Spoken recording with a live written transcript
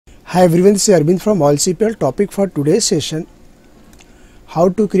Hi everyone, this is Arvind from AllCPL. Topic for today's session: how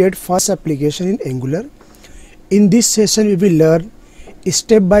to create first application in Angular. In this session we will learn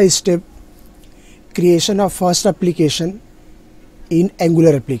step by step creation of first application in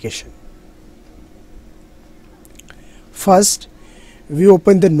Angular application. First we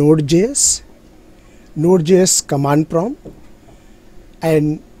open the Node.js command prompt,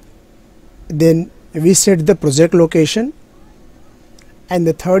 and then we set the project location. And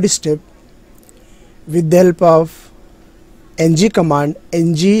the third step, with the help of ng command,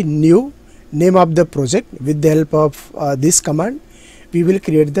 ng new name of the project, with the help of this command we will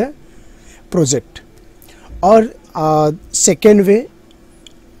create the project. Or second way,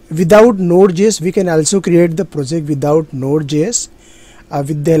 without Node.js we can also create the project without Node.js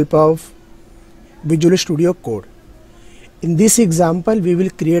with the help of Visual Studio Code. In this example we will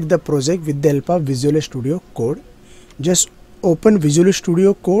create the project with the help of Visual Studio Code. Just open Visual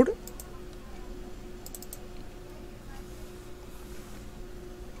Studio Code,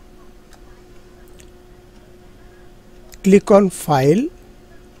 click on File,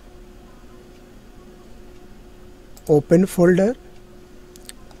 open folder,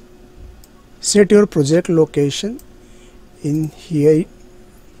 set your project location in here,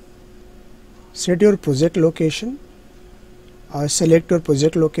 set your project location, select your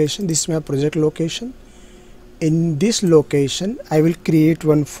project location. This is my project location. In this location I will create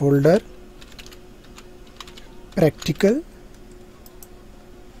one folder, practical.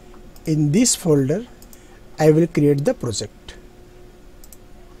 In this folder I will create the project.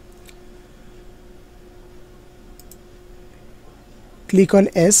 Click on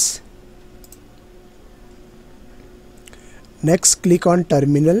S. Next click on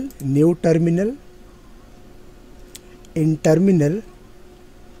terminal, new terminal. In terminal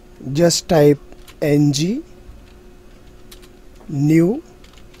just type ng new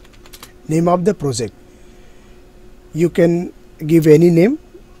name of the project. You can give any name,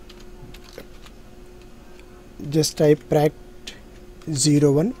 just type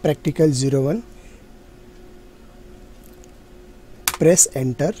pract01, practical 01, press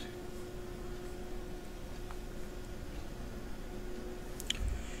enter.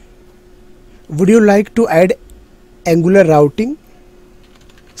 Would you like to add Angular routing?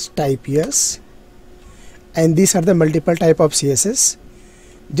 Type yes. And these are the multiple type of CSS.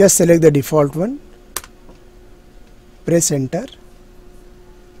 Just select the default one, press enter.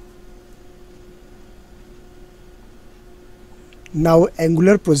 Now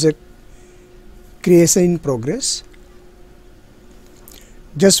Angular project creation in progress.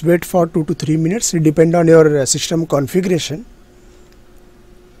 Just wait for 2 to 3 minutes, it depends on your system configuration.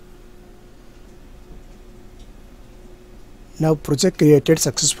 Now project created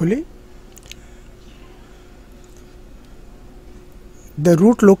successfully. The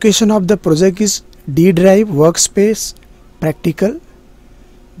root location of the project is D drive, workspace, practical.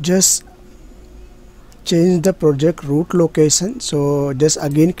 Just change the project root location. So just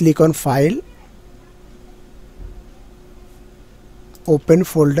again click on File, open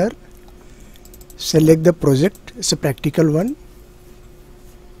folder, select the project. It's a practical one.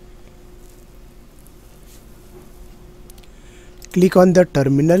 Click on the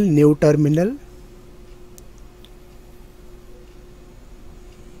terminal, new terminal.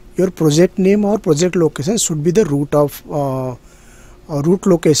 Your project name or project location should be the root of root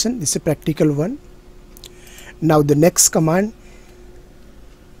location. This is a practical one. Now the next command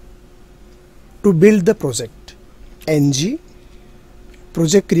to build the project, ng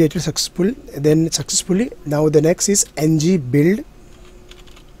project created successfully. Now the next is ng build.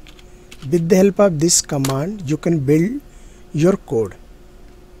 With the help of this command you can build your code.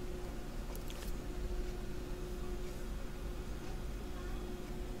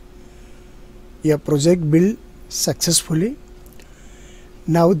 Your project built successfully.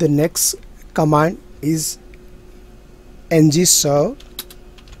 Now the next command is ng serve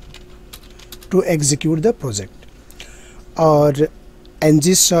to execute the project, or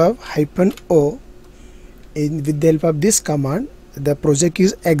ng serve -o. With the help of this command the project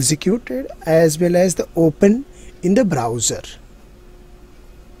is executed as well as the open in the browser.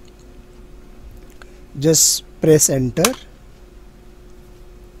 Just press enter.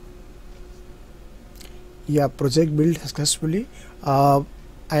 Yeah, project built successfully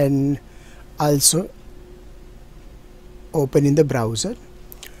and also open in the browser.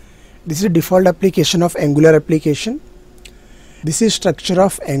 This is a default application of Angular application. This is structure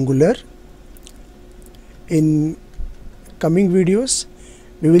of Angular. In coming videos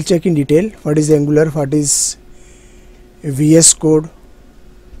we will check in detail what is Angular, what is VS Code,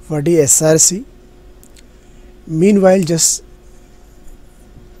 what is SRC. Meanwhile just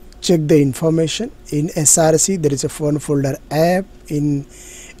check the information. In src there is a one folder app, in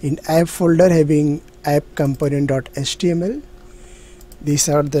app folder having app component.html. These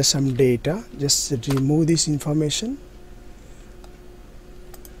are the some data. Just remove this information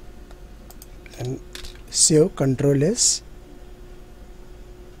and save, Ctrl S,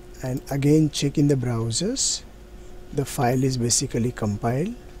 and again check in the browsers. The file is basically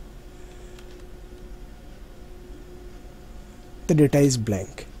compiled. The data is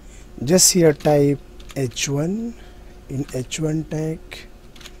blank. Just here type h1, in h1 tag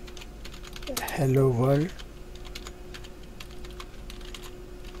hello world,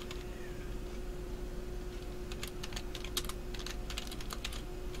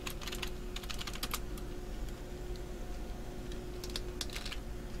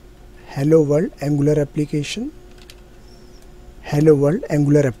 hello world Angular application, hello world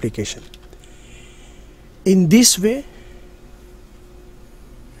Angular application. In this way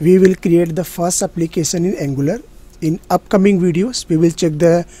we will create the first application in Angular. In upcoming videos we will check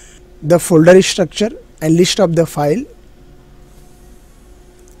the folder structure and list of the file.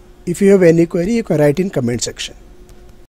 If you have any query, you can write in comment section.